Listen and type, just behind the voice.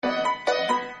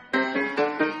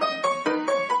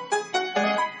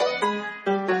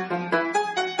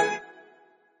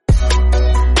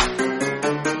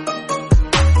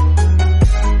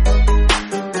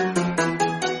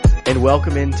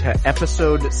welcome into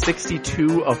episode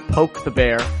 62 of Poke the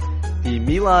Bear, the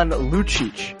Milan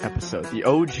Lucic episode, the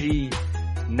OG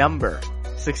number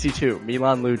 62,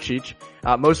 Milan Lucic.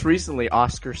 Most recently,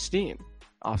 Oscar Steen.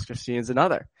 Oscar Steen's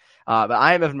another. But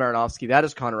I am Evan Marinovsky. That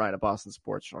is Conor Ryan of Boston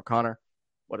Sports Journal. Conor,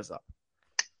 what is up?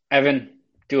 Evan,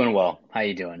 doing well. How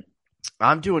you doing?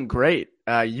 I'm doing great.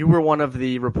 You were one of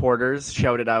the reporters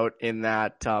shouted out in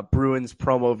that Bruins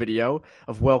promo video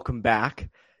of welcome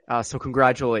back. So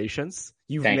congratulations.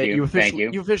 Thank you.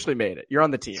 You officially made it. You're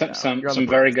on the team now. Some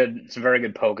very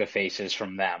good poker faces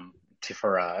from them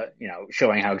for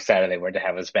showing how excited they were to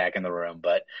have us back in the room.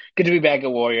 But good to be back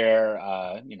at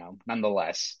Warrior.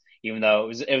 Nonetheless, even though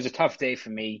it was a tough day for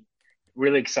me,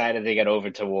 really excited to get over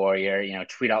to Warrior.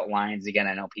 Tweet out lines again.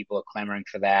 I know people are clamoring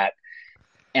for that,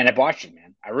 and I botched it,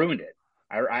 man. I ruined it.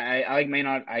 I may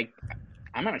not. I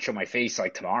might not show my face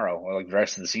like tomorrow or like the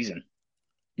rest of the season.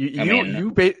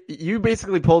 You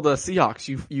basically pulled the Seahawks.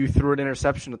 You threw an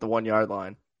interception at the 1 yard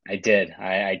line. I did.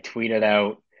 I tweeted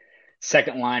out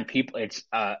second line people. It's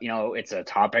it's a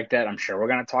topic that I'm sure we're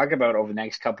going to talk about over the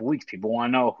next couple weeks. People want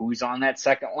to know who's on that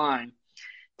second line.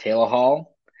 Taylor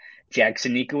Hall,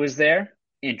 Jackson Nika was there.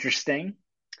 Interesting.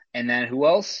 And then who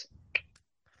else?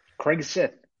 Craig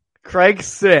Sith.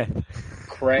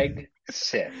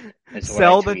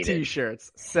 Sell the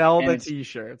t-shirts. The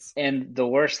t-shirts. And the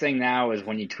worst thing now is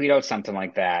when you tweet out something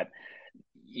like that,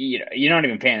 you're not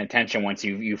even paying attention once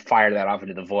you fire that off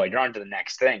into the void. You're on to the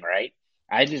next thing, right?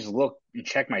 I just look and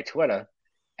check my Twitter,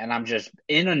 and I'm just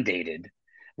inundated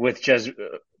with just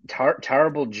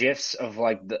terrible gifs of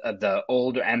like the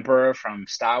old Emperor from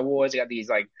Star Wars. I got these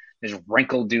like this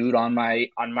wrinkled dude on my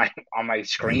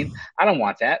screen. I don't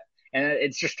want that, and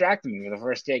it's distracting me for the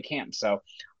first day of camp. So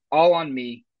all on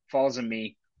me, falls on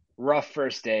me. Rough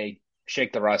first day,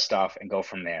 shake the rust off, and go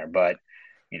from there. But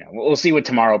we'll see what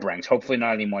tomorrow brings. Hopefully,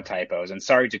 not any more typos. And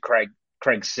sorry to Craig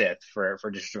Sith for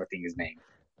disrespecting his name.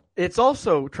 It's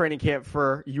also training camp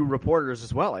for you reporters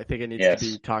as well. I think it needs to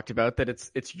be talked about that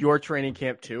it's your training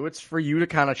camp too. It's for you to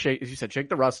kind of shake, as you said, shake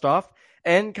the rust off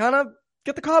and kind of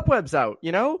get the cobwebs out.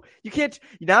 You can't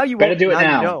now. You better do it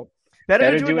now.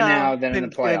 Better do it now than in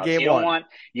the playoffs.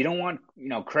 You don't want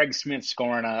Craig Smith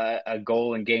scoring a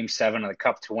goal in Game 7 of the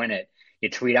Cup to win it. You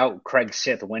tweet out Craig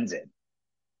Sith wins it.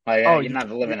 You're not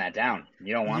living that down.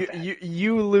 You don't want that.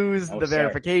 You lose the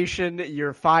verification.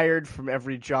 You're fired from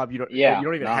every job you don't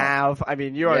even have. I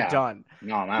mean, you are done.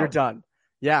 No, I'm out. You're done.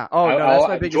 Yeah. Oh, no, that's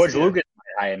my biggest George Lucas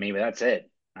might hire me, but that's it.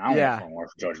 I don't want to work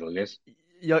for George Lucas.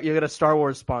 You'll get a Star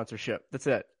Wars sponsorship. That's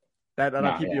it.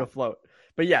 That'll keep you afloat.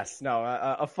 But yes,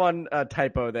 a fun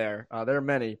typo there. There are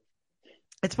many.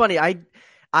 It's funny.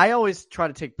 I always try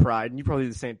to take pride, and you probably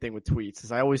do the same thing with tweets,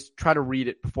 is I always try to read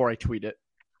it before I tweet it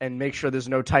and make sure there's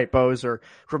no typos or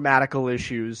grammatical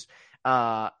issues.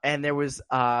 And there was,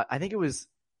 I think it was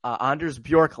Anders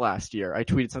Bjork last year. I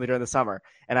tweeted something during the summer,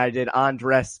 and I did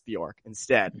Andres Bjork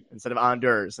instead of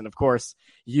Anders. And of course,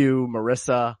 you,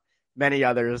 Marissa, many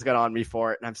others got on me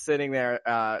for it. And I'm sitting there.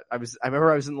 I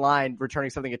remember I was in line returning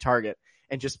something at Target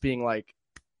and just being like,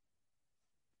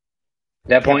 at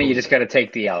that point, you just got to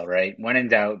take the L, right? When in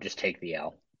doubt, just take the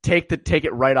L. Take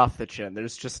it right off the chin.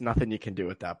 There's just nothing you can do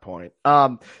at that point.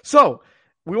 So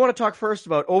we want to talk first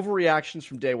about overreactions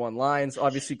from day one lines.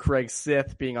 Obviously, Craig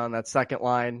Sith being on that second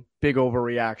line, big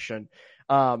overreaction.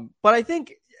 But I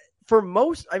think for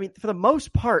the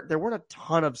most part, there weren't a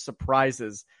ton of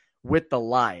surprises with the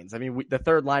lines. I mean, the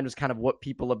third line was kind of what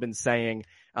people have been saying.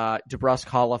 DeBrusque,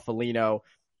 Haula, Foligno.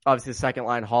 Obviously, the second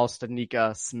line, Hall,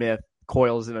 Stanika, Smith,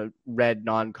 Coyle's in a red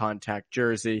non-contact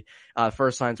jersey.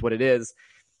 First line's what it is.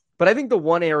 But I think the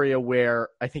one area where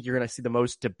I think you're going to see the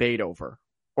most debate over,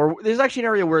 or there's actually an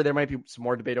area where there might be some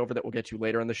more debate over that we'll get to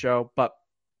later in the show, but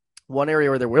one area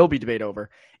where there will be debate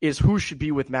over is who should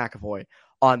be with McAvoy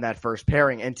on that first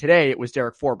pairing. And today it was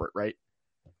Derek Forbort, right?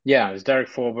 Yeah, it was Derek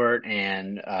Forbort,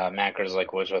 and Macros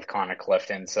was with Connor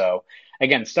Clifton. So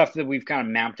again, stuff that we've kind of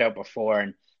mapped out before.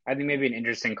 And I think maybe an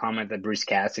interesting comment that Bruce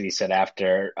Cassidy said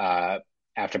after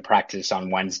practice on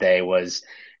Wednesday was,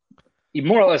 he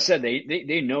more or less said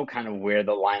they know kind of where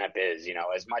the lineup is.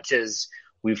 As much as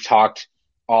we've talked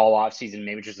all offseason,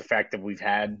 maybe just the fact that we've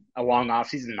had a long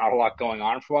offseason, not a lot going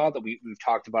on for a while, that we've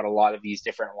talked about a lot of these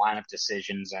different lineup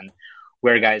decisions and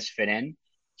where guys fit in.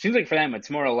 Seems like for them, it's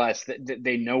more or less that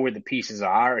they know where the pieces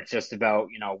are. It's just about,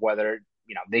 whether,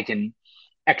 they can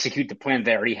execute the plan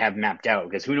they already have mapped out,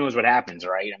 because who knows what happens,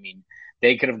 right? I mean,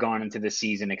 they could have gone into the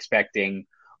season expecting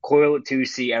Coyle at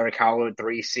 2C, Eric Howell at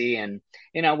 3C, and,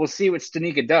 we'll see what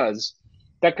Stanika does.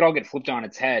 That could all get flipped on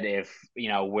its head if,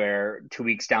 we're 2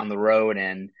 weeks down the road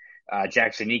and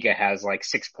Jack Zanika has like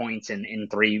 6 points in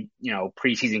three,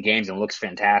 preseason games and looks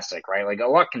fantastic, right? Like a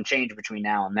lot can change between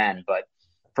now and then, but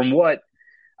from what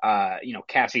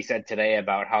Cassie said today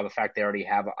about how the fact they already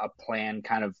have a plan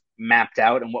kind of mapped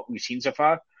out and what we've seen so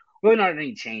far, really not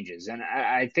any changes. And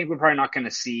I think we're probably not going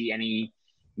to see any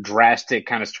drastic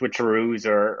kind of switcheroos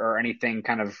or anything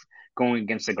kind of going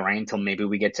against the grain until maybe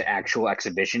we get to actual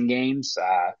exhibition games.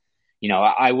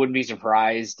 I wouldn't be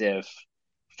surprised if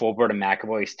Fulbert and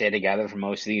McAvoy stay together for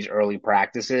most of these early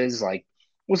practices. Like,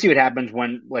 we'll see what happens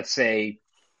when, let's say,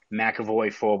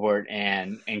 McAvoy, Fulbert,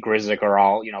 and Grzelcyk are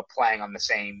all playing on the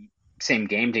same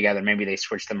game together. Maybe they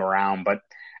switch them around, but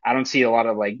I don't see a lot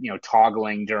of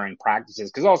toggling during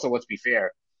practices. Because also, let's be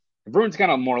fair, the Bruins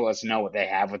kind of more or less know what they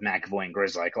have with McAvoy and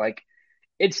Grzelcyk. Like,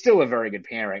 it's still a very good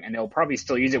pairing, and they'll probably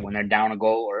still use it when they're down a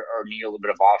goal or need a little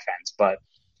bit of offense. But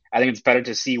I think it's better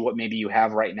to see what maybe you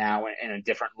have right now and a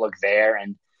different look there,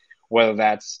 and whether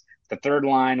that's the third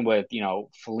line with,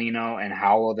 Foligno and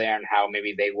Howell there and how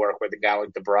maybe they work with a guy like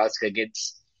DeBrusk.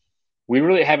 We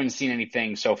really haven't seen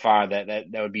anything so far that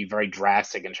would be very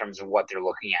drastic in terms of what they're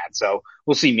looking at. So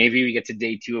we'll see. Maybe we get to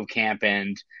day 2 of camp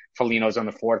and Foligno's on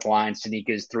the fourth line,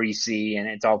 Stanika's 3C, and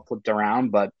it's all flipped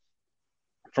around. But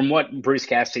from what Bruce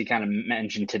Cassidy kind of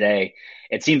mentioned today,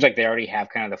 it seems like they already have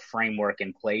kind of the framework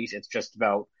in place. It's just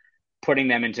about putting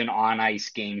them into an on-ice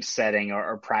game setting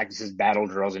or practices battle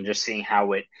drills and just seeing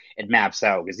how it maps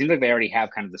out. Because it seems like they already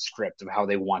have kind of the script of how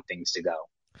they want things to go.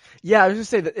 Yeah, I was going to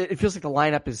say that it feels like the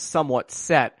lineup is somewhat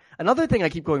set. Another thing I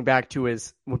keep going back to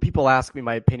is when people ask me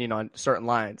my opinion on certain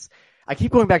lines, I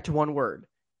keep going back to one word: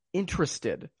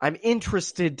 interested. I'm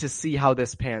interested to see how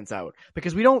this pans out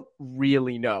because we don't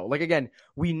really know. Like, again,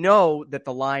 we know that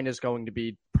the line is going to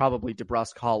be probably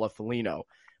DeBrusk, Haula, Foligno,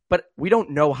 but we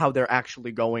don't know how they're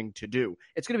actually going to do.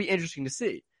 It's going to be interesting to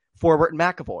see. Forbort and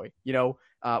McAvoy,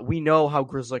 we know how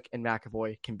Grzelcyk and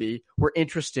McAvoy can be. We're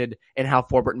interested in how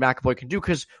Forbort and McAvoy can do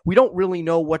because we don't really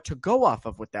know what to go off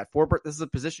of with that. Forbort, this is a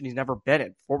position he's never been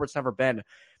in. Forbort's never been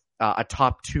a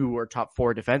top 2 or top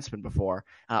 4 defenseman before,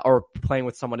 or playing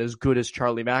with someone as good as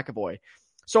Charlie McAvoy.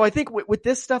 So I think with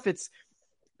this stuff, it's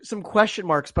some question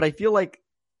marks, but I feel like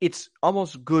it's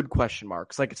almost good question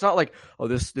marks. Like, it's not like, oh,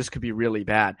 this could be really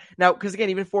bad. Now, because again,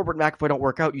 even Forbort and McAvoy don't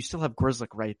work out, you still have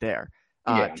Grzelcyk right there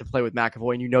to play with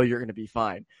McAvoy, and you're going to be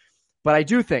fine. But I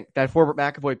do think that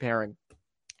Forbort-McAvoy pairing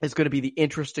is going to be the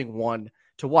interesting one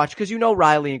to watch because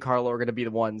Riley and Carlo are going to be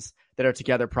the ones that are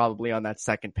together probably on that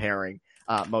second pairing,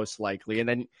 most likely. And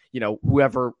then,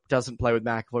 whoever doesn't play with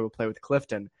McAvoy will play with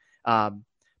Clifton.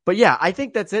 But yeah, I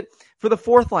think that's it. For the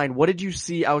fourth line, what did you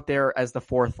see out there as the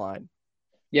fourth line?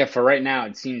 Yeah, for right now,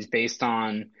 it seems based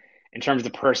on, in terms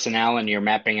of the personnel and you're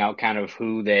mapping out kind of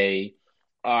who they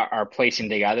are placing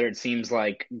together, it seems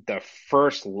like the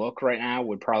first look right now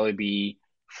would probably be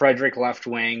Frederic left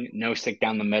wing, Nosek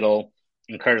down the middle,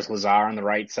 and Curtis Lazar on the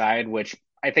right side, which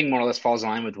I think more or less falls in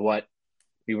line with what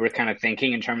we were kind of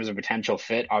thinking in terms of potential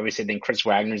fit. Obviously, I think Chris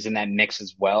Wagner's in that mix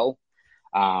as well,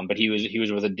 but he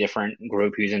was with a different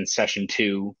group. He was in session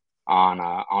 2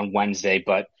 on Wednesday,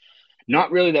 but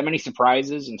not really that many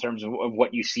surprises in terms of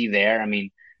what you see there. I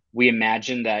mean, we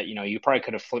imagined that, you probably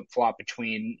could have flip-flopped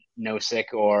between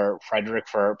Nosek or Frederic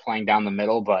for playing down the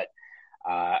middle, but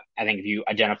I think if you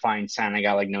identify and sign a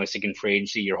guy like Nosek in free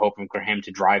agency, you're hoping for him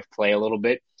to drive play a little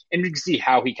bit. And you can see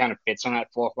how he kind of fits on that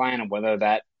fourth line and whether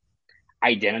that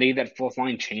identity, that fourth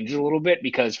line changes a little bit,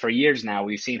 because for years now,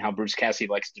 we've seen how Bruce Cassidy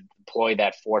likes to deploy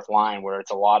that fourth line where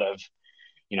it's a lot of,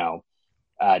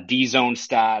 D-zone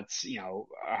stats,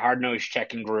 a hard-nosed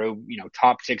checking group,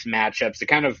 top 6 matchups. They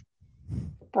kind of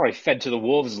probably fed to the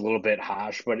Wolves a little bit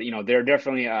harsh, but, they're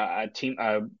definitely a team,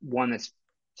 one that's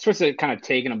supposed to kind of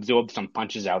take and absorb some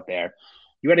punches out there.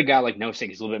 You had a guy like Nosek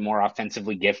who's a little bit more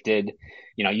offensively gifted.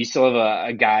 You still have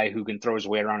a guy who can throw his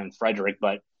weight around in Frederic,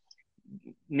 but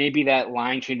maybe that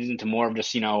line changes into more of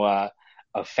just, a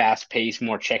fast-paced,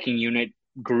 more checking unit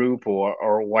group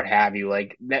or what have you.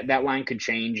 Like that line could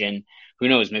change, and who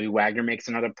knows, maybe Wagner makes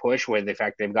another push with the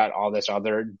fact they've got all this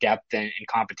other depth and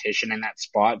competition in that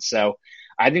spot. So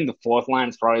I think the fourth line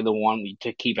is probably the one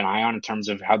to keep an eye on in terms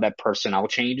of how that personnel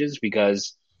changes,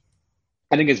 because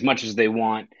I think as much as they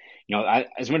want,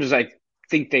 as much as I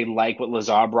think they like what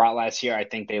Lazar brought last year, I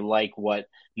think they like what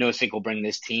Nosek will bring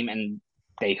this team, and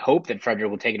they hope that Frederic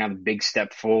will take another big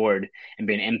step forward and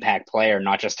be an impact player,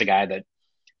 not just a guy that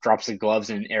drops the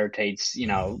gloves and irritates,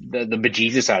 the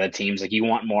bejesus out of teams. Like, you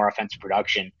want more offensive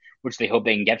production, which they hope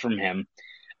they can get from him.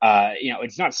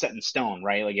 It's not set in stone,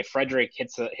 right? Like, if Frederic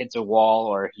hits a wall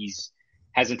or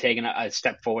hasn't taken a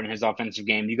step forward in his offensive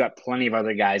game, you got plenty of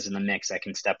other guys in the mix that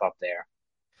can step up there.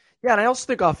 Yeah, and I also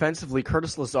think offensively,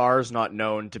 Curtis Lazar is not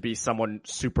known to be someone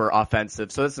super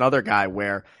offensive. So that's another guy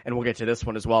where, and we'll get to this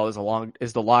one as well, is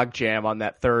the log jam on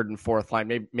that third and fourth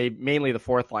line, mainly the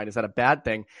fourth line. Is that a bad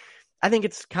thing? I think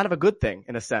it's kind of a good thing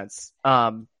in a sense.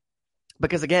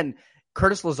 Because again,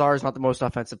 Curtis Lazar is not the most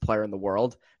offensive player in the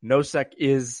world. Nosek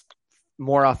is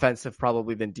more offensive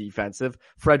probably than defensive.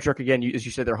 Frederick, again, as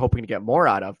you said, they're hoping to get more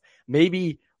out of.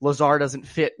 Maybe Lazar doesn't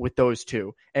fit with those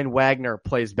two, and Wagner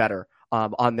plays better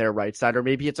on their right side, or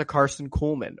maybe it's a Carson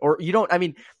Kuhlman. Or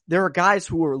there are guys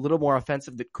who are a little more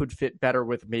offensive that could fit better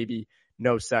with maybe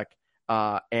Nosek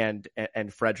and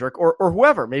Frederick or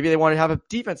whoever. Maybe they want to have a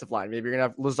defensive line. Maybe you're going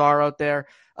to have Lazar out there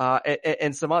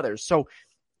and some others. So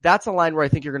that's a line where I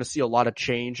think you're going to see a lot of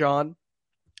change on.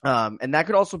 And that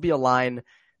could also be a line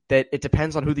that it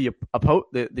depends on who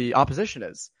the opposition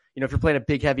is. If you're playing a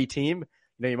big, heavy team,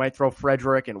 you might throw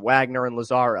Frederick and Wagner and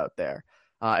Lazar out there.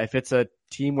 If it's a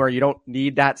team where you don't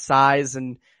need that size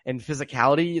and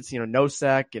physicality, it's,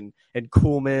 Nosek and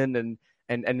Kuhlman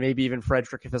and maybe even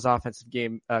Frederick if his offensive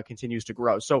game continues to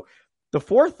grow. So the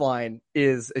fourth line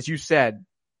is, as you said,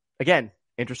 again,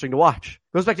 interesting to watch.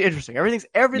 Goes back to interesting. Everything's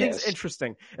Yes.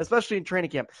 interesting, especially in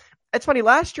training camp. It's funny.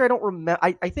 Last year, I don't remember.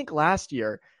 I think last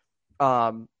year,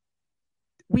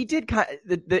 we did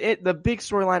the big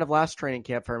storyline of last training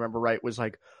camp, if I remember right, was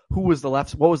like what was the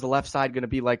left side going to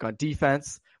be like on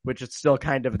defense, which it's still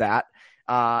kind of that.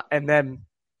 And then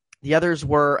the others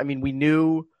were,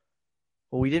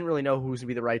 we didn't really know who was going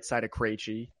to be the right side of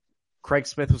Krejci. Craig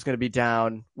Smith was going to be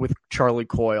down with Charlie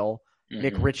Coyle. Mm-hmm.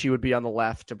 Nick Ritchie would be on the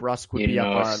left. DeBrusk would be up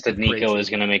on. Stadnyka was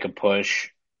going to make a push.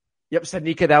 Yep,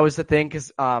 Stadnyka, that was the thing,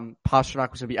 because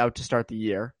Pastrnak was going to be out to start the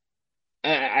year.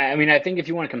 I think if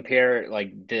you want to compare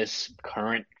like this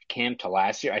current camp to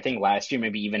last year, I think last year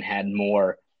maybe even had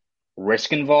more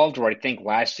risk involved, where I think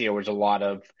last year was a lot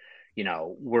of,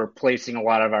 we're placing a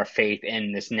lot of our faith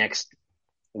in this next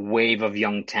wave of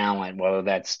young talent, whether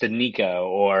that's Stadnyka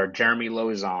or Jeremy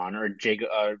Lauzon or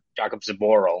Jakob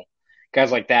Zaboral,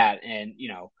 guys like that. And,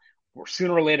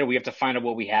 sooner or later we have to find out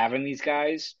what we have in these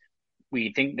guys.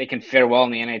 We think they can fare well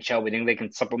in the NHL. We think they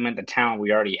can supplement the talent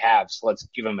we already have. So let's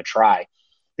give them a try.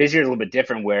 This year's a little bit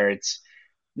different, where it's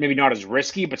maybe not as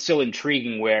risky, but still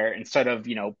intriguing, where instead of,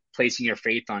 placing your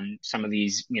faith on some of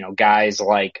these, guys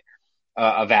like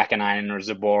Vakanainen or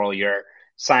Zaboral, you're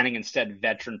signing instead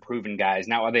veteran proven guys.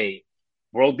 Now, are they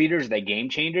world beaters? Are they game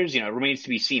changers? It remains to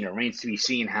be seen. It remains to be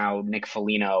seen how Nick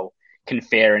Foligno can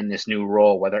fare in this new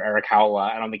role, whether Eric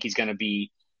Howla, I don't think he's going to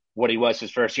be what he was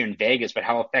his first year in Vegas, but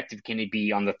how effective can he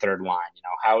be on the third line?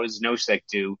 How is Nosek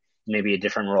do maybe a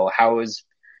different role? How is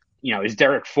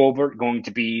Derek Forbort going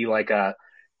to be like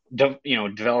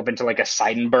develop into like a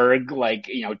Seidenberg,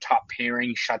 top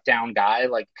pairing shutdown guy,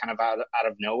 like kind of out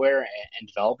of nowhere and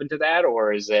develop into that?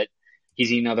 Or is it,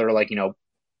 he's another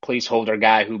placeholder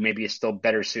guy who maybe is still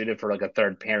better suited for like a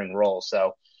third pairing role?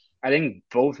 So I think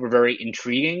both were very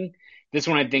intriguing. This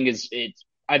one, I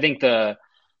think the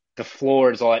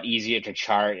floor is a lot easier to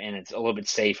chart, and it's a little bit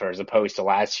safer as opposed to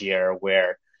last year,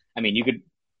 where, you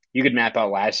could map out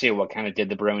last year what kind of did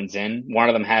the Bruins in. One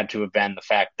of them had to have been the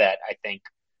fact that I think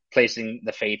placing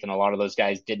the faith in a lot of those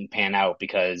guys didn't pan out,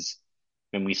 because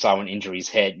when we saw when injuries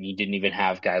hit and you didn't even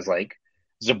have guys like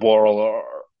Zaboral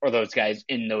or those guys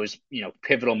in those,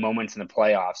 pivotal moments in the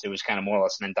playoffs, it was kind of more or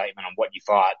less an indictment on what you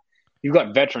thought. You've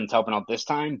got veterans helping out this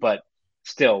time, but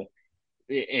still,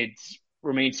 it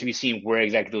remains to be seen where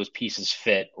exactly those pieces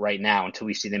fit right now until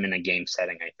we see them in a game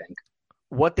setting, I think.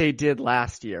 What they did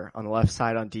last year on the left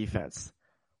side on defense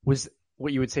was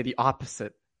what you would say the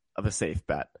opposite of a safe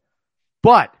bet.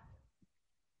 But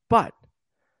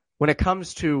when it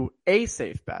comes to a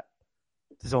safe bet,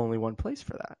 there's only one place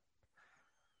for that.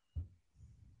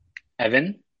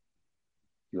 Evan,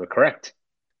 you are correct.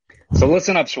 So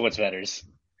listen up, sports bettors.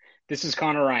 This is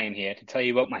Conor Ryan here to tell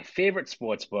you about my favorite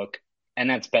sports book, and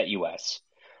that's BetUS.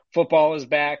 Football is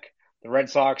back. The Red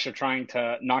Sox are trying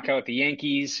to knock out the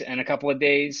Yankees in a couple of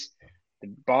days. The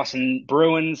Boston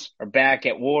Bruins are back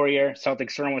at Warrior.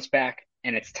 Celtics are almost back,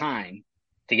 and it's time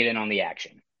to get in on the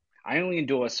action. I only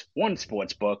endorse one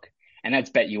sports book, and that's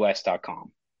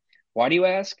BetUS.com. Why do you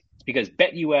ask? It's because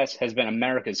BetUS has been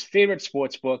America's favorite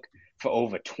sports book for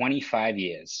over 25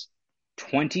 years.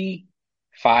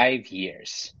 25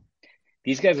 years.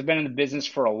 These guys have been in the business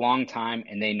for a long time,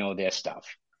 and they know their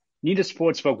stuff. You need a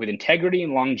sportsbook with integrity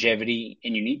and longevity,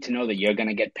 and you need to know that you're going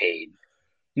to get paid.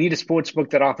 You need a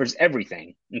sportsbook that offers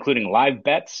everything, including live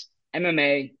bets,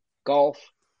 MMA, golf,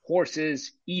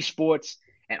 horses, esports,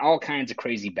 and all kinds of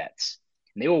crazy bets.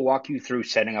 And they will walk you through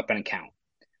setting up an account.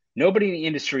 Nobody in the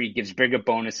industry gives bigger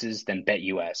bonuses than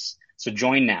BetUS, so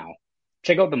join now.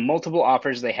 Check out the multiple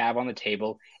offers they have on the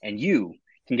table, and you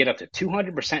can get up to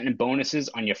 200% in bonuses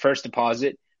on your first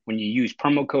deposit when you use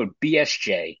promo code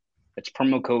BSJ. That's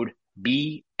promo code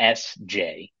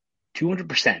BSJ.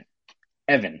 200%.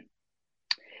 Evan,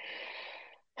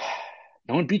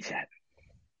 no one beats that.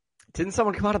 Didn't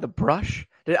someone come out of the brush?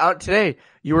 Today,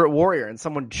 you were at Warrior and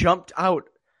someone jumped out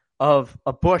of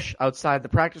a bush outside the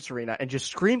practice arena and just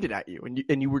screamed it at you,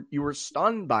 and you were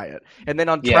stunned by it. And then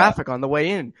on traffic on the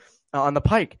way in, on the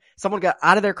pike, someone got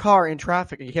out of their car in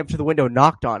traffic and came up to the window,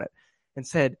 knocked on it, and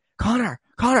said, Conor,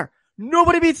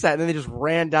 nobody beats that. And then they just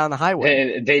ran down the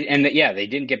highway. They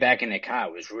didn't get back in their car.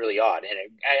 It was really odd. And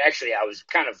I was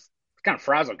kind of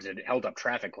frazzled because it held up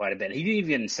traffic quite a bit. He didn't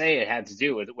even say it had to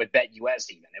do with BetUS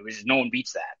even. It was just no one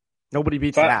beats that. Nobody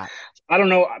beats that. I don't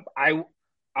know.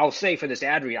 I'll say for this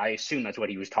ad read, I assume that's what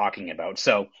he was talking about.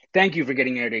 So thank you for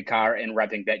getting out of your car and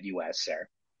repping BetUS, sir.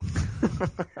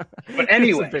 But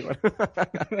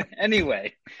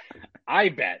anyway, I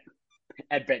bet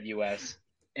at BetUS,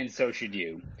 and so should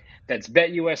you. That's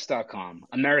BetUS.com,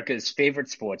 America's favorite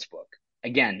sportsbook.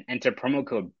 Again, enter promo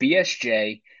code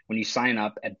BSJ when you sign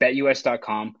up at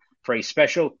BetUS.com for a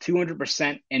special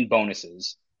 200% in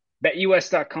bonuses.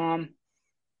 BetUS.com,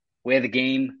 where the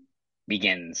game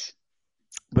begins.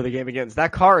 Where the game begins.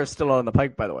 That car is still on the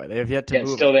pike, by the way. They have yet to move.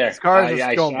 It's still there. This car is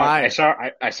just going by. I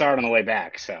saw it on the way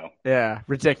back. So yeah,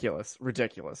 ridiculous.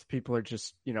 People are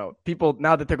just, people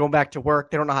now that they're going back to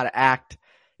work, they don't know how to act.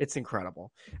 It's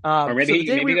incredible. Or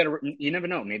you never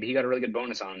know. Maybe he got a really good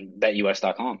bonus on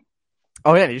BetUS.com.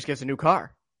 Oh yeah, he just gets a new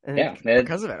car.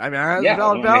 Because of it. I mean, that's a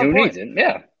valid point. Who needs it?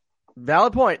 Yeah.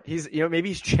 Valid point. He's, maybe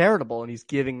he's charitable and he's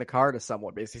giving the car to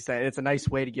someone, basically saying it's a nice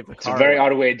way to give the car. It's a very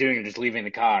odd way of doing it, just leaving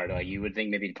the car. Like you would think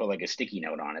maybe to put like a sticky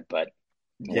note on it, but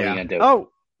what are you gonna do? Oh,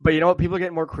 but you know what? People are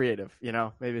getting more creative.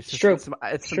 Maybe it's just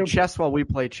some chess while we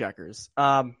play checkers.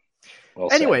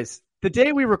 Anyways, the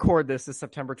day we record this is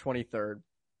September 23rd.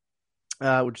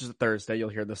 Which is a Thursday. You'll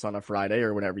hear this on a Friday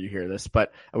or whenever you hear this,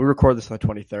 but we record this on the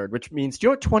 23rd, which means, do you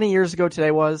know what 20 years ago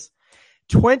today was?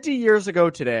 20 years ago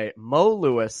today, Mo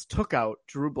Lewis took out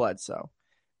Drew Bledsoe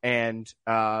and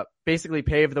basically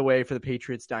paved the way for the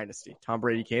Patriots dynasty. Tom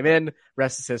Brady came in,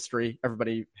 rest is history.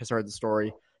 Everybody has heard the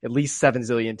story at least 7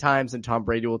 zillion times, and Tom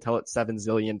Brady will tell it 7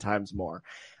 zillion times more.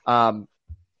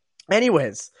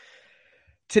 Anyways,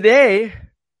 today,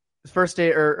 first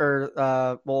day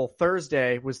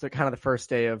Thursday was the kind of the first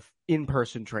day of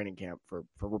in-person training camp for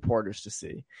reporters to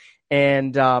see.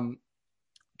 And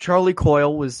Charlie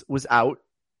Coyle was out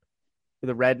with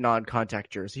a red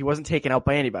non-contact jersey. He wasn't taken out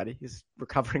by anybody. He's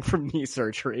recovering from knee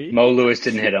surgery. Mo Lewis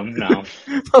didn't hit him, no.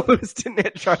 Mo Lewis didn't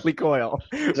hit Charlie Coyle.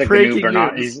 He's like the new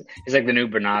Bernard. He's like the new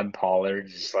Bernard Pollard,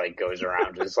 just like goes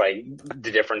around just like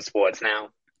the different sports now.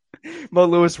 Mo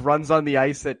Lewis runs on the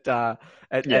ice at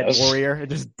Warrior and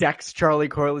just decks Charlie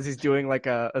Coyle as he's doing like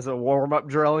as a warm-up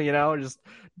drill, just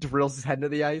drills his head into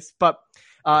the ice. But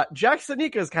Jack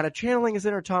Stanika is kind of channeling his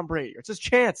inner Tom Brady. It's his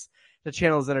chance to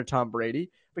channel his inner Tom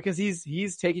Brady because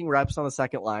he's taking reps on the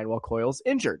second line while Coyle's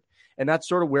injured. And that's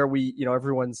sort of where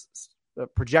everyone's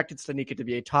projected Stanika to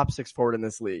be a top 6 forward in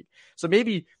this league. So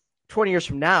maybe 20 years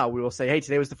from now, we will say, hey,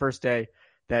 today was the first day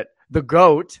that the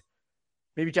GOAT,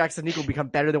 maybe Jack Stanika will become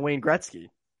better than Wayne Gretzky.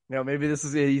 Maybe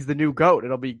he's the new GOAT.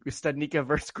 It'll be Stanika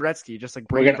versus Gretzky, just like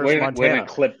Brady versus Montana.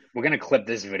 We're gonna clip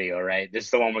this video, right? This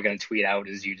is the one we're gonna tweet out.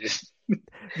 Is you just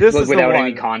this look is without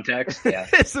any context? Yeah,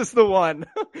 this is the one.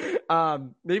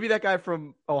 Maybe that guy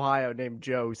from Ohio named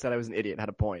Joe who said I was an idiot had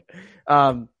a point.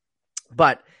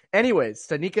 But anyways,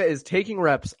 Stanika is taking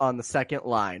reps on the second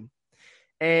line,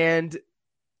 and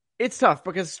it's tough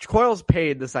because Coyle's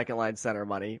paid the second line center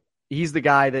money. He's the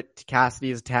guy that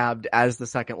Cassidy has tabbed as the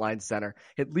second line center,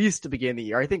 at least to begin the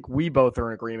year. I think we both are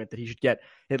in agreement that he should get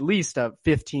at least a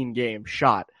 15-game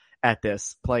shot at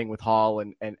this, playing with Hall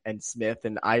and Smith.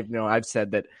 And I've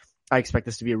said that I expect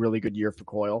this to be a really good year for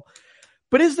Coyle.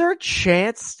 But is there a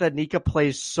chance that Stanika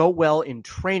plays so well in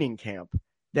training camp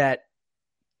that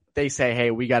they say,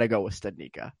 hey, we got to go with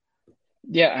Stanika?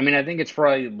 Yeah, I mean, I think it's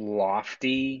probably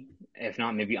lofty, if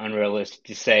not maybe unrealistic,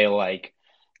 to say like,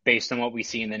 based on what we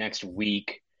see in the next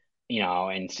week,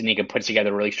 and Stanika puts together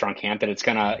a really strong camp, that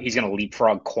he's gonna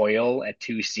leapfrog Coyle at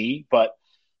 2C. But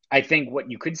I think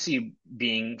what you could see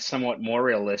being somewhat more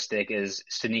realistic is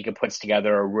Stanika puts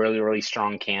together a really, really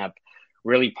strong camp,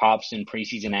 really pops in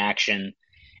preseason action,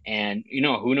 and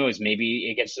who knows,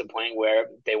 maybe it gets to the point where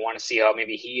they want to see how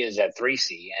maybe he is at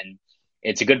 3C, and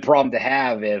it's a good problem to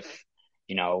have if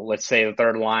let's say the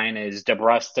third line is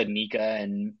DeBrusk, Stanika,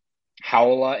 and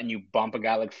Howla, and you bump a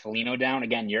guy like Foligno down.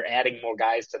 Again, you're adding more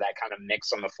guys to that kind of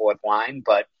mix on the fourth line,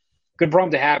 but good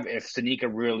problem to have if Stanika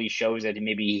really shows that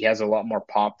maybe he has a lot more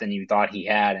pop than you thought he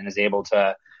had and is able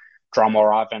to draw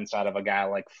more offense out of a guy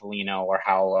like Foligno or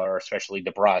Howla or especially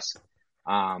DeBrusque.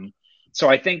 So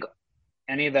I think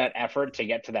any of that effort to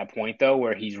get to that point, though,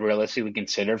 where he's realistically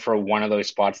considered for one of those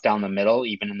spots down the middle,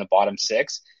 even in the bottom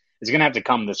six, is going to have to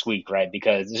come this week, right?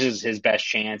 Because this is his best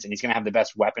chance, and he's going to have the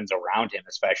best weapons around him,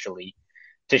 especially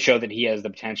to show that he has the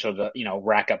potential to,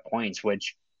 rack up points,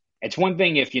 which it's one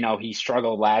thing if, he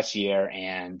struggled last year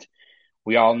and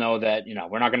we all know that,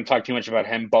 we're not going to talk too much about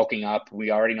him bulking up.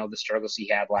 We already know the struggles he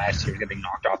had last year getting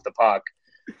knocked off the puck.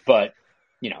 But,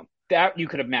 that you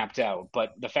could have mapped out.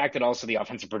 But the fact that also the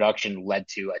offensive production led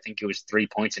to, I think it was 3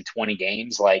 points in 20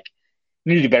 games, like,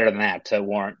 you need to do better than that to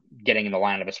warrant getting in the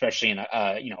lineup, especially in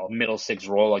a middle six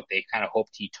role like they kind of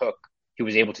hoped he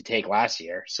was able to take last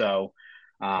year. So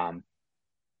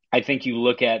I think you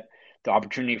look at the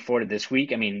opportunity afforded this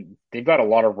week. I mean, they've got a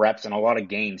lot of reps and a lot of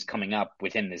games coming up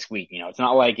within this week. It's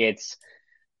not like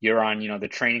you're on, the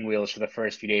training wheels for the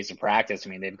first few days of practice. I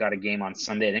mean, they've got a game on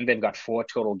Sunday. I think they've got 4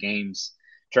 total games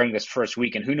during this first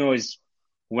week. And who knows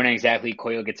when exactly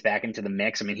Coyle gets back into the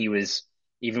mix. I mean, he was,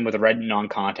 even with a red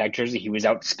non-contact jersey, he was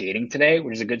out skating today,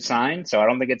 which is a good sign. So I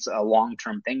don't think it's a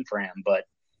long-term thing for him. But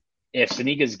if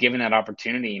Senika's given that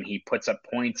opportunity and he puts up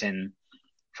points in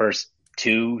first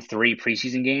 2-3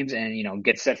 preseason games and,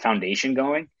 gets that foundation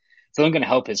going, it's only going to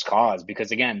help his cause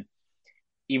because, again,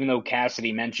 even though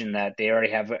Cassidy mentioned that they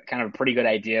already have kind of a pretty good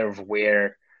idea of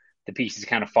where the pieces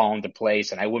kind of fall into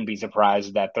place, and I wouldn't be surprised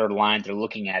if that third line, they're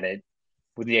looking at it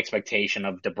with the expectation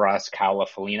of DeBrusque, Howla,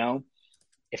 Foligno.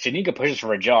 If Stanika pushes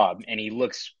for a job and he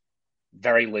looks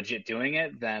very legit doing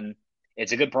it, then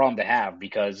it's a good problem to have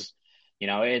because,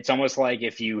 it's almost like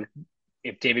if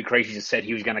David Krejci just said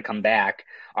he was going to come back,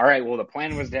 all right, well, the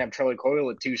plan was to have Charlie Coyle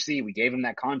at 2C. We gave him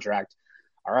that contract.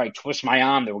 All right, twist my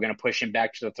arm that we're going to push him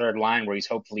back to the third line where he's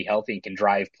hopefully healthy and can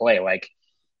drive play. Like,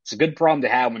 it's a good problem to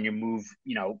have when you move,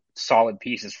 solid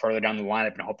pieces further down the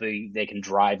lineup and hopefully they can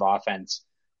drive offense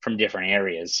from different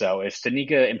areas. So if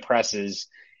Stanika impresses,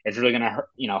 it's really going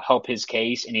to, help his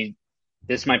case. And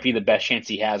this might be the best chance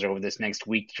he has over this next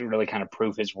week to really kind of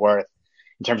prove his worth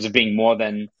in terms of being more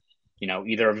than,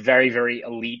 either a very, very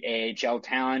elite AHL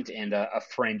talent and a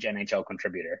fringe NHL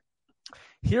contributor.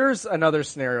 Here's another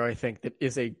scenario I think that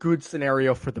is a good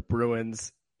scenario for the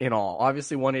Bruins in all.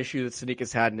 Obviously, one issue that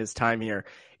Sadiq had in his time here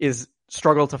is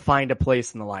struggle to find a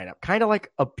place in the lineup. Kind of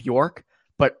like a Bjork,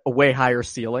 but a way higher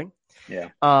ceiling. Yeah.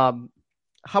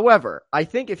 However, I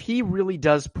think if he really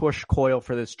does push Coyle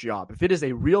for this job, if it is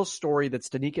a real story that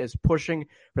Stanika is pushing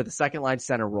for the second line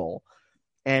center role,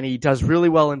 and he does really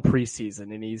well in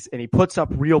preseason, and he puts up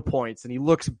real points, and he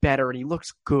looks better, and he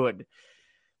looks good,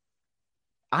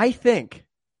 I think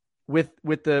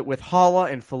with Halla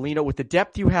and Foligno, with the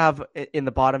depth you have in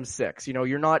the bottom six,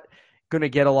 you're not going to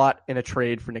get a lot in a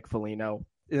trade for Nick Foligno.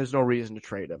 There's no reason to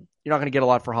trade him. You're not going to get a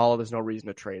lot for Halla. There's no reason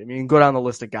to trade him. You can go down the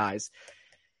list of guys.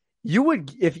 You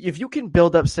would, if you can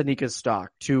build up Stanika's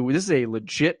stock to, this is a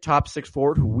legit top six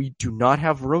forward who we do not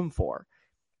have room for,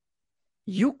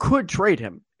 you could trade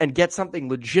him and get something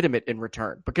legitimate in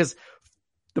return, because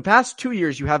the past 2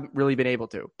 years you haven't really been able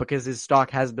to, because his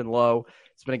stock has been low.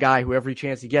 It's been a guy who every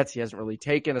chance he gets, he hasn't really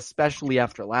taken, especially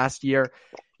after last year.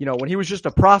 When he was just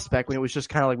a prospect, when it was just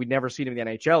kind of like we'd never seen him in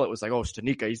the NHL, it was like, oh,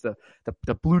 Stanika, he's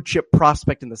the blue chip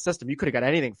prospect in the system. You could have got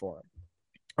anything for him.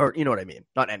 Or, you know what I mean?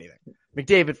 Not anything.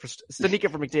 McDavid for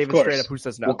Stanika for McDavid, straight up, who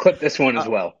says no? We'll clip this one as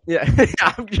well. Yeah,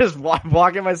 I'm just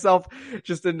walking myself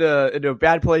just into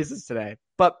bad places today.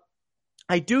 But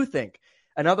I do think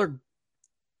another,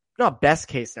 not best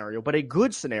case scenario, but a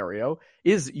good scenario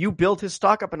is you build his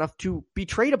stock up enough to be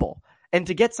tradable and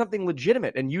to get something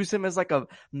legitimate and use him as like a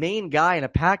main guy in a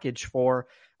package for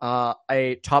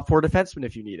a top four defenseman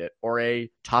if you need it, or a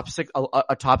top six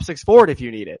forward if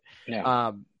you need it.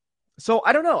 Yeah. So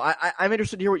I don't know. I'm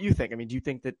interested to hear what you think. I mean, do you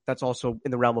think that that's also in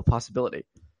the realm of possibility?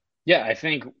 Yeah, I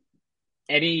think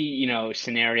any,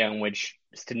 scenario in which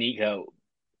Stanika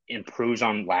improves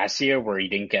on last year where he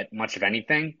didn't get much of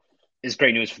anything is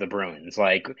great news for the Bruins.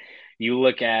 Like, you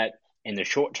look at in the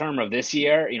short term of this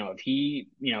year, if he,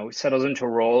 settles into a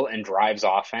role and drives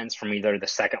offense from either the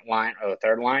second line or the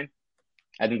third line,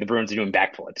 I think the Bruins are doing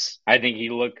backflips. I think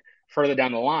you look further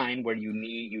down the line where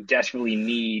you desperately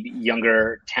need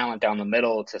younger talent down the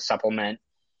middle to supplement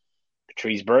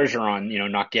Patrice Bergeron,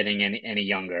 not getting any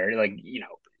younger. Like,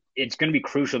 it's going to be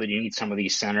crucial that you need some of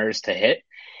these centers to hit.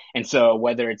 And so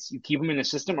whether it's you keep them in the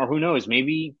system, or who knows,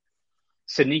 maybe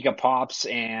Stanika pops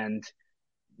and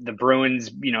the Bruins,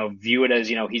 view it as,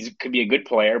 he could be a good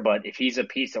player, but if he's a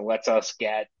piece that lets us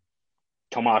get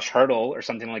Tomas Hertl or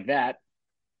something like that,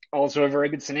 also a very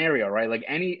good scenario, right? Like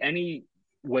any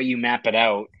way you map it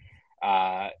out,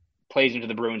 uh, plays into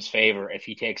the Bruins' favor if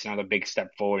he takes another big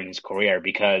step forward in his career.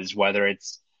 Because whether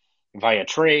it's via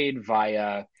trade,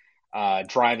 via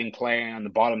driving play on the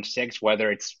bottom six,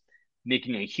 whether it's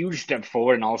making a huge step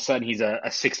forward and all of a sudden he's a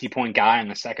 60-point guy on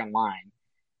the second line,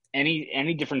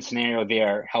 any different scenario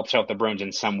there helps out the Bruins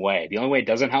in some way. The only way it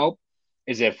doesn't help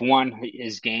is if one,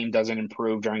 his game doesn't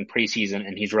improve during preseason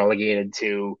and he's relegated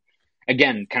to,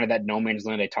 again, kind of that no man's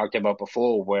land I talked about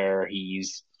before, where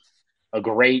he's a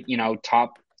great,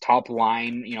 top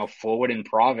line, forward in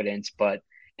Providence, but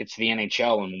gets to the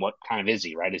NHL and what kind of is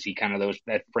he, right? Is he kind of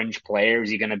that fringe player?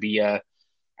 Is he going to be a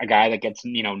guy that gets,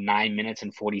 9 minutes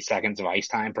and 40 seconds of ice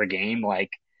time per game? Like,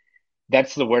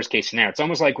 that's the worst case scenario. It's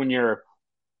almost like when you're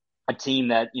a team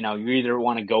that, you either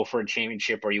want to go for a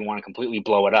championship or you want to completely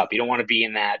blow it up. You don't want to be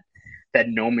in that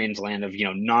no man's land of,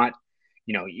 not,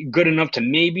 good enough to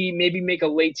maybe make a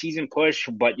late season push,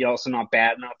 but you're also not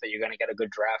bad enough that you're going to get a good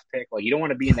draft pick. Like, you don't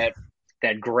want to be in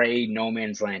that gray no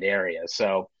man's land area.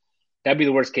 So that'd be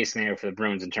the worst case scenario for the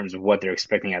Bruins in terms of what they're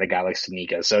expecting out of a guy like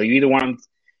Stanika. So you either want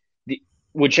him,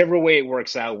 whichever way it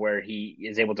works out, where he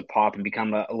is able to pop and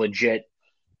become a legit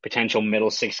potential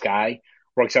middle six guy,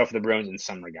 works out for the Bruins in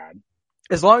some regard.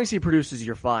 As long as he produces,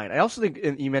 you're fine. I also think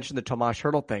you mentioned the Tomas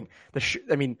Hertl thing.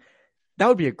 That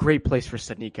would be a great place for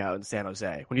Stanika out in San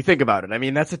Jose. When you think about it, I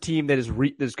mean, that's a team that is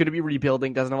that's going to be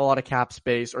rebuilding, doesn't have a lot of cap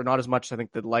space, or not as much as I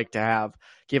think they'd like to have,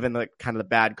 given the kind of the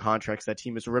bad contracts that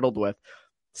team is riddled with.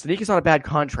 Stanika's not a bad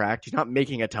contract. He's not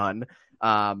making a ton,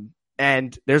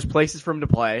 and there's places for him to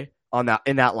play in that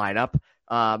lineup.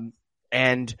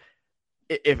 And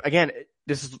if again,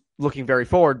 this is looking very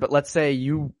forward, but let's say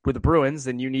you were the Bruins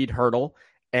and you need Hertl,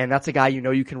 and that's a guy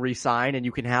you can re-sign and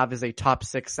you can have as a top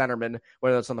six centerman,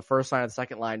 whether it's on the first line or the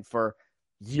second line for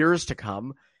years to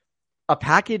come. A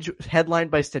package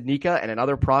headlined by Stanika and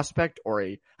another prospect or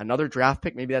another draft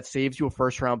pick, maybe that saves you a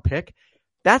first round pick.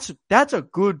 That's a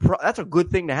good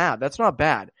thing to have. That's not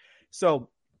bad. So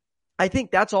I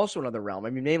think that's also another realm.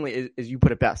 I mean, mainly is you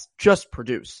put it best, just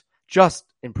produce. Just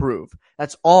improve.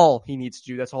 That's all he needs to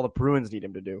do. That's all the Bruins need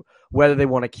him to do. Whether they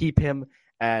want to keep him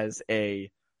as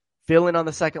a fill-in on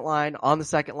the second line, on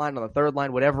the third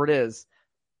line, whatever it is,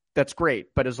 that's great.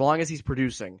 But as long as he's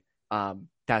producing,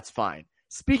 that's fine.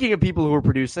 Speaking of people who are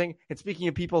producing, and speaking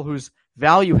of people whose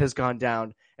value has gone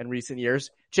down in recent years,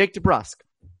 Jake DeBrusk.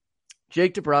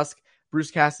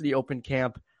 Bruce Cassidy opened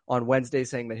camp on Wednesday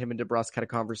saying that him and DeBrusk had a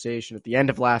conversation at the end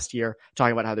of last year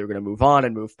talking about how they were going to move on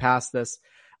and move past this.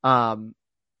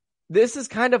 This is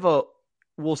kind of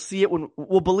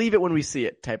we'll believe it when we see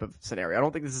it type of scenario. I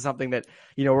don't think this is something that,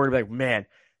 we're gonna be like, man,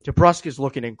 DeBrusk is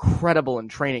looking incredible in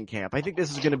training camp. I think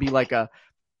this is going to be like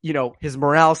his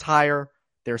morale's higher.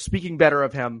 They're speaking better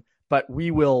of him, but we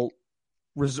will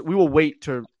wait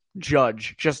to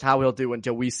judge just how he'll do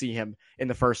until we see him in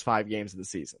the first 5 games of the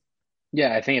season.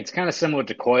 Yeah, I think it's kind of similar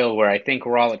to Coyle, where I think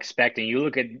we're all expecting. You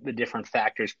look at the different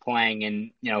factors playing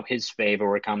in, his favor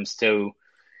when it comes to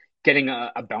getting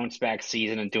a bounce back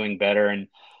season and doing better. And,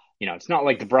 it's not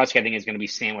like DeBrusk, I think, is going to be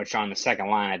sandwiched on the second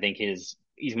line. I think he's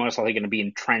most likely going to be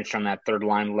entrenched on that third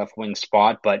line left wing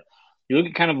spot. But you look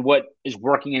at kind of what is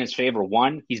working in his favor.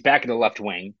 One, he's back at the left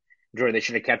wing. They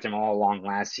should have kept him all along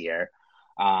last year.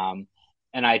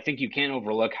 And I think you can't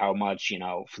overlook how much,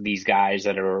 for these guys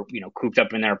that are, cooped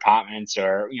up in their apartments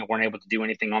or, weren't able to do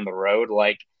anything on the road,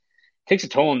 like, takes a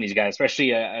toll on these guys,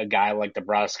 especially a guy like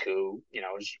DeBrusk who,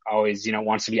 is always,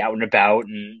 wants to be out and about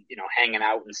and, hanging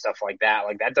out and stuff like that.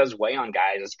 Like, that does weigh on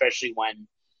guys, especially when,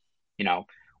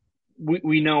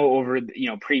 we know over,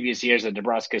 previous years that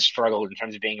DeBrusk has struggled in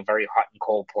terms of being a very hot and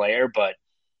cold player, but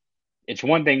it's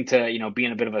one thing to, be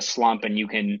in a bit of a slump and you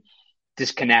can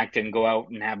disconnect and go out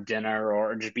and have dinner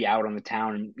or just be out on the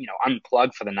town and,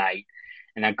 unplug for the night.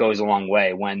 And that goes a long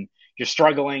way. When you're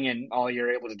struggling and all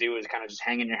you're able to do is kind of just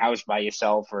hang in your house by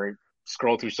yourself or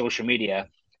scroll through social media,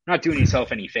 not doing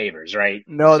yourself any favors, right?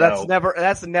 No, that's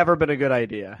never been a good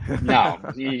idea. No,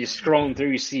 you're scrolling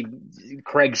through, you see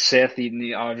Craig Sith,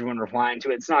 everyone replying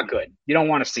to it. It's not good. You don't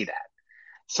want to see that.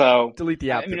 So delete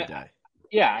the app today.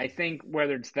 Yeah, I think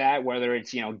whether it's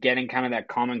getting kind of that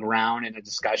common ground in a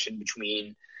discussion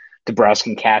between DeBrusk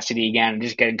and Cassidy again, and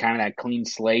just getting kind of that clean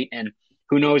slate, and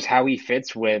who knows how he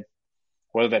fits with,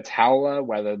 whether that's Howla,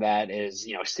 whether that is,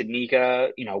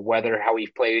 Stanika, whether how he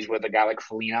plays with a guy like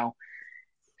Foligno,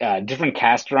 different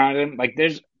cast around him. Like,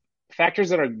 there's factors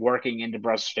that are working in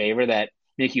DeBrusk's favor that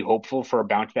make you hopeful for a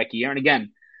bounce back year. And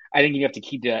again, I think you have to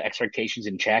keep the expectations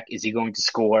in check. Is he going to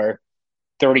score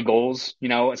 30 goals,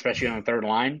 especially on the third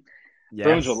line? Yes.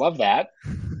 Bruins would love that.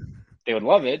 They would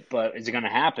love it, but is it going to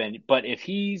happen? But if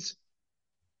he's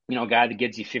a guy that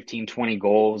gets you 15, 20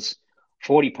 goals,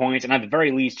 40 points, and at the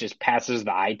very least just passes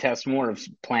the eye test more of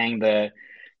playing the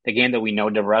game that we know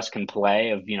DeBrus can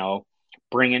play of,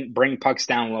 bring pucks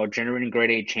down low, generating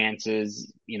grade A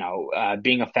chances,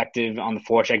 being effective on the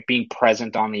forecheck, being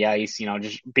present on the ice,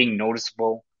 just being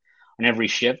noticeable on every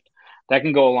shift. That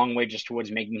can go a long way just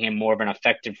towards making him more of an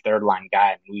effective third line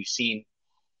guy. We've seen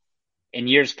in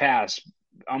years past,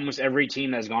 almost every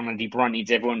team that's gone on a deep run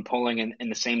needs everyone pulling in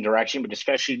the same direction, but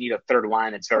especially you need a third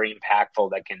line that's very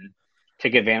impactful that can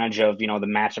take advantage of, the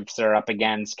matchups they're up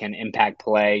against, can impact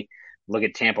play. Look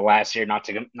at Tampa last year, not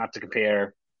to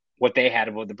compare what they had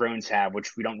and what the Bruins have,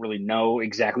 which we don't really know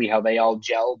exactly how they all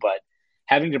gel, but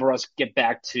having DeBrus get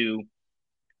back to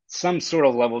some sort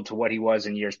of level to what he was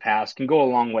in years past can go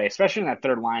a long way, especially in that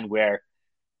third line where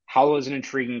Howell is an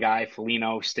intriguing guy,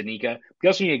 Foligno, Stanika. We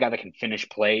also need a guy that can finish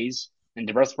plays, and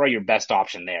DeBrus is probably your best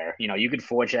option there. You can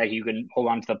forecheck, you can hold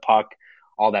on to the puck,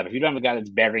 all that. But if you don't have a guy that's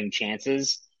burying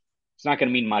chances, it's not going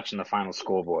to mean much in the final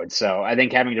scoreboard. So I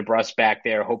think having DeBrus back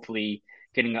there, hopefully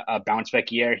getting a bounce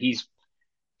back year, he's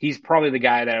probably the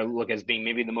guy that I look as being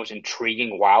maybe the most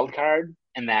intriguing wild card,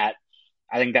 and that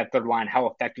I think that third line, how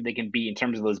effective they can be in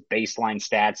terms of those baseline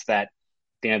stats that at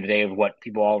the end of the day of what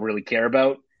people all really care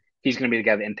about, he's going to be the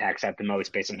guy that impacts that the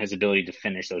most based on his ability to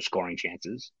finish those scoring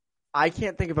chances. I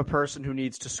can't think of a person who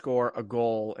needs to score a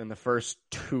goal in the first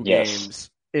two games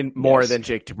in more than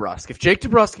Jake DeBrusk. If Jake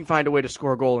DeBrusk can find a way to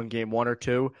score a goal in game 1 or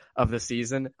 2 of the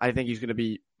season, I think he's going to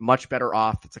be much better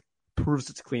off. Proves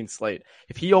it's a clean slate.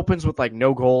 If he opens with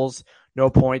no goals, no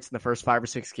points in the first 5 or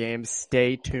 6 games,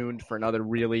 stay tuned for another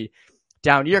really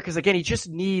down year. Because again, he just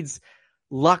needs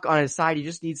luck on his side. He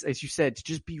just needs, as you said, to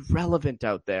just be relevant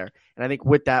out there. And I think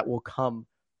with that will come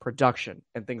production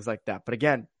and things like that. But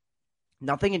again,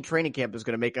 nothing in training camp is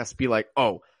going to make us be like,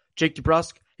 oh, Jake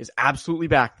DeBrusk is absolutely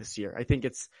back this year. I think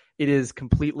it is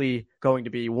completely going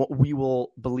to be, we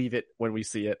will believe it when we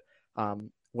see it.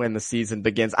 When the season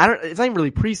begins. It's not even really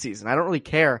preseason. I don't really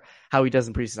care how he does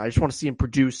in preseason. I just want to see him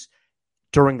produce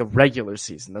during the regular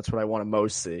season. That's what I want to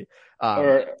most see.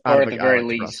 Or at the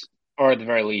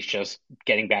very least, just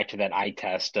getting back to that eye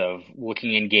test of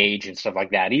looking engaged and stuff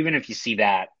like that. Even if you see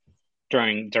that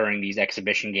during these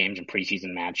exhibition games and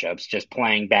preseason matchups, just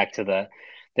playing back to the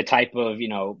type of,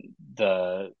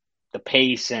 the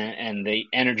pace and the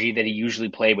energy that he usually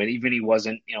played with, even if he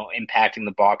wasn't, impacting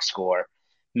the box score,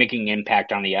 making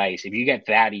impact on the ice. If you get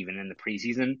that even in the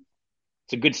preseason,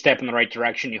 it's a good step in the right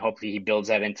direction. Hopefully he builds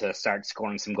that into start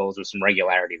scoring some goals with some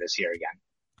regularity this year again.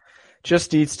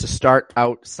 Just needs to start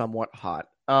out somewhat hot.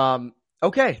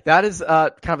 Okay, that is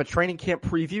kind of a training camp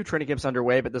preview. Training camp's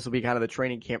underway, but this will be kind of the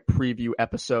training camp preview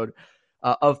episode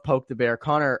of Poke the Bear.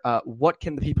 Connor, what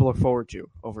can the people look forward to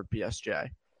over at BSJ?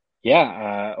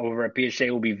 Yeah, over at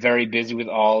BSJ, we'll be very busy with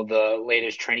all the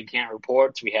latest training camp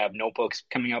reports. We have notebooks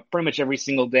coming up pretty much every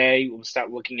single day. We'll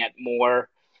start looking at more,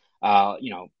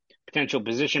 potential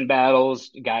position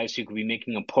battles, guys who could be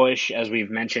making a push, as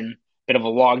we've mentioned, bit of a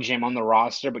logjam on the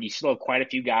roster, but you still have quite a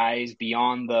few guys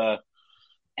beyond the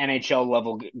NHL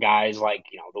level guys like,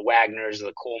 the Wagners,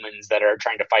 the Coolmans that are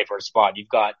trying to fight for a spot. You've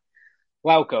got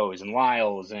Laukos and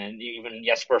Lyles and even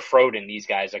Jesper Froden, these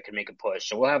guys that could make a push.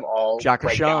 So we'll have all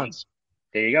breakdowns.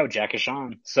 There you go, Jack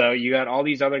Ashawn. So you got all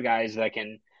these other guys that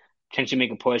can potentially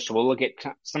make a push. So we'll look at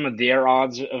some of their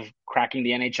odds of cracking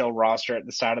the NHL roster at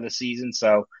the start of the season.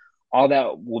 So all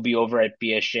that will be over at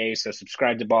BSJ. So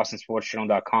subscribe to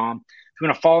BostonSportsJournal.com. If you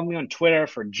want to follow me on Twitter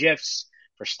for GIFs,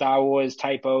 for Star Wars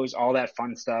typos, all that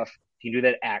fun stuff, you can do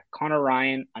that at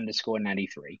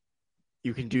ConnorRyan_93.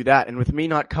 You can do that. And with me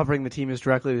not covering the team as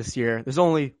directly this year, there's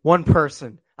only one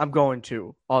person I'm going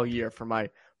to all year for my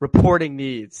reporting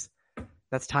needs.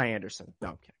 That's Ty Anderson. No,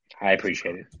 I'm kidding. I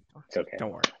appreciate it. It's okay.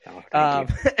 Don't worry. No,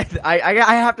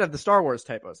 I have to have the Star Wars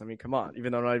typos. I mean, come on.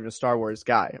 Even though I'm not even a Star Wars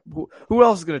guy. Who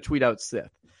else is going to tweet out Sith?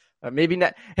 Maybe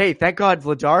not. Hey, thank God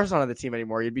Vladar's not on the team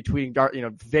anymore. You'd be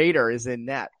tweeting, Vader is in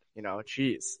net.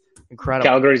 Jeez. Incredible.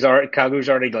 Calgary's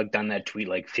already done that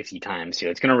tweet 50 times here.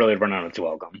 It's going to really run on its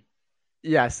welcome.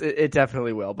 Yes, it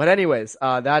definitely will. But anyways,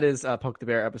 that is Poke the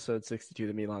Bear episode 62,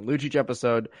 the Milan Lucic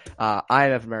episode. I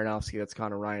am Evan Marinowski. That's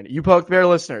Connor Ryan. You Poke the Bear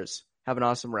listeners, have an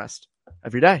awesome rest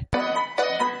of your day.